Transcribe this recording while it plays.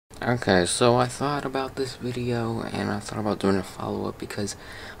Okay, so I thought about this video and I thought about doing a follow-up because,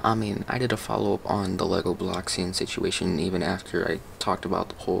 I did a follow-up on the Lego Bloxian situation even after I talked about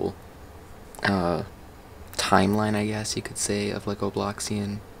the whole timeline, I guess you could say, of Lego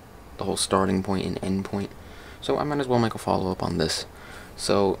Bloxian, the whole starting point and end point. So I might as well make a follow-up on this.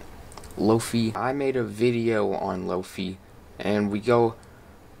 So, Loafee, I made a video on Loafee, and we go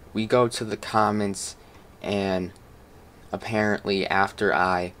to the comments, and apparently after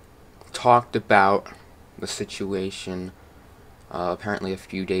I talked about the situation, apparently a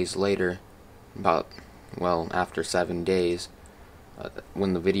few days later, after 7 days,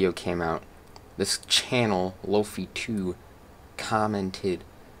 when the video came out, this channel, Loafee 2, commented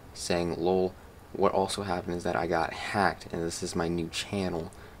saying, "Lol, what also happened is that I got hacked and this is my new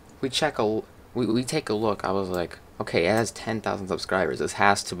channel." We take a look. I was like, okay, it has 10,000 subscribers. This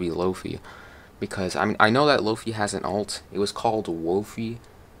has to be Loafee, because I know that Loafee has an alt. It was called Loafee.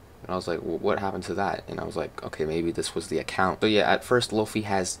 And I was like, well, what happened to that? And I was like, okay, maybe this was the account. So yeah, at first Loafee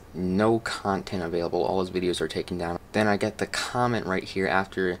has no content available. All his videos are taken down. Then I get the comment right here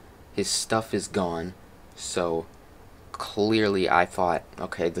after his stuff is gone. So clearly I thought,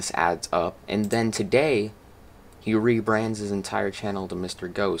 okay, this adds up. And then today, he rebrands his entire channel to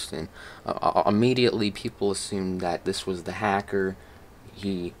Mr. Ghost. And immediately people assumed that this was the hacker.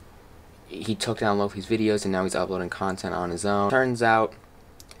 He took down Loafee's videos and now he's uploading content on his own. Turns out,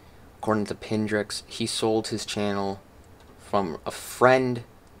 according to Pindrix, he sold his channel from a friend.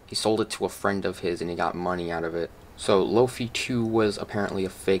 He sold it to a friend of his and he got money out of it. So Loafee 2 was apparently a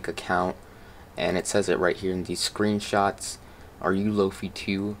fake account, and it says it right here in these screenshots. Are you Loafee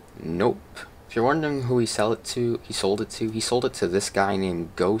 2? Nope. If you're wondering who he sold it to, he sold it to this guy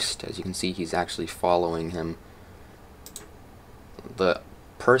named Ghost. As you can see, he's actually following him. The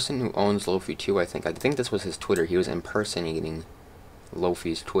person who owns Loafee 2, I think this was his Twitter. He was impersonating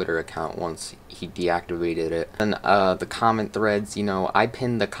Loafee's Twitter account once he deactivated it. And the comment threads, I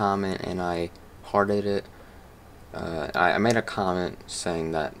pinned the comment and I hearted it. I made a comment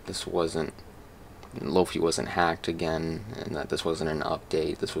saying that Loafee wasn't hacked again, and that this wasn't an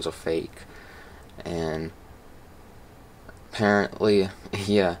update, this was a fake. And apparently,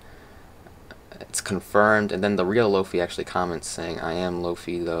 yeah, it's confirmed. And then the real Loafee actually comments saying, "I am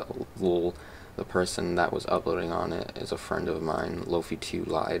Loafee, the person that was uploading on it is a friend of mine. Loafee 2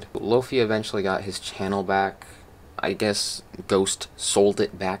 lied." Loafee eventually got his channel back. I guess Ghost sold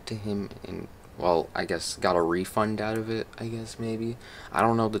it back to him and, well, I guess got a refund out of it, I guess, maybe. I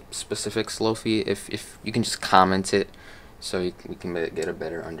don't know the specifics, Loafee. If you can just comment it so we can get a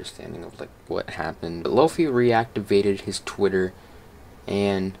better understanding of, like, what happened. But Loafee reactivated his Twitter,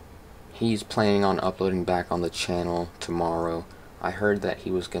 and he's planning on uploading back on the channel tomorrow. I heard that he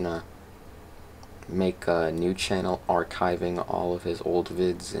was gonna make a new channel archiving all of his old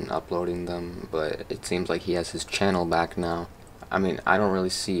vids and uploading them, but it seems like he has his channel back now. I don't really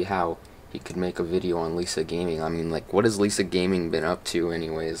see how he could make a video on Lisa Gaming. Like, what has Lisa Gaming been up to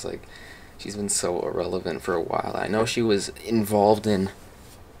anyways? Like, she's been so irrelevant for a while. I know she was involved in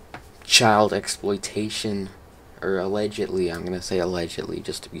child exploitation, or allegedly. I'm gonna say allegedly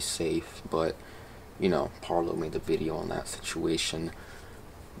just to be safe, but Parlo made the video on that situation.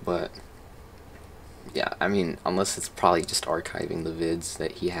 But yeah, unless it's probably just archiving the vids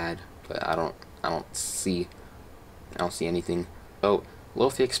that he had, but I don't see anything. Oh,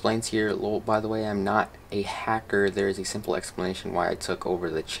 Loafee explains here, "Lol, by the way, I'm not a hacker. There is a simple explanation why I took over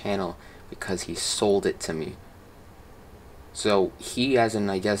the channel, because he sold it to me." So he, as in,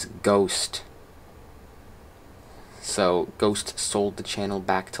 I guess, Ghost. So Ghost sold the channel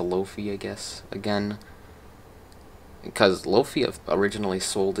back to Loafee, I guess, again. Because Loafee originally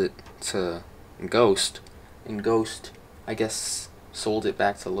sold it to Ghost, and Ghost, I guess, sold it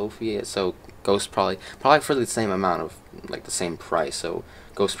back to Loafee. So Ghost probably for the same amount of, like, the same price. So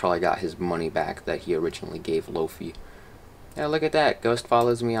Ghost probably got his money back that he originally gave Loafee. Yeah, look at that. Ghost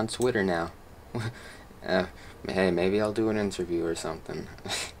follows me on Twitter now. Hey, maybe I'll do an interview or something.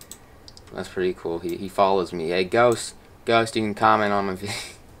 That's pretty cool. He follows me. Hey, Ghost, you can comment on my video.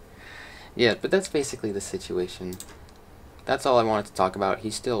 Yeah, but that's basically the situation. That's all I wanted to talk about. He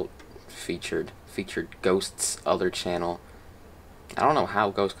still featured Ghost's other channel. I don't know how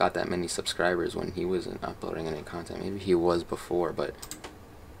Ghost got that many subscribers when he wasn't uploading any content. Maybe he was before, but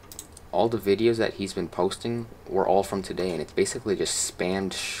all the videos that he's been posting were all from today, and it's basically just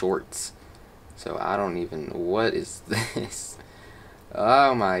spammed shorts. So I don't even, what is this?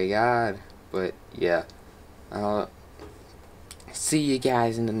 Oh my god. But yeah, see you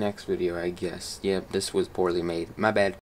guys in the next video, I guess. Yep, this was poorly made. My bad.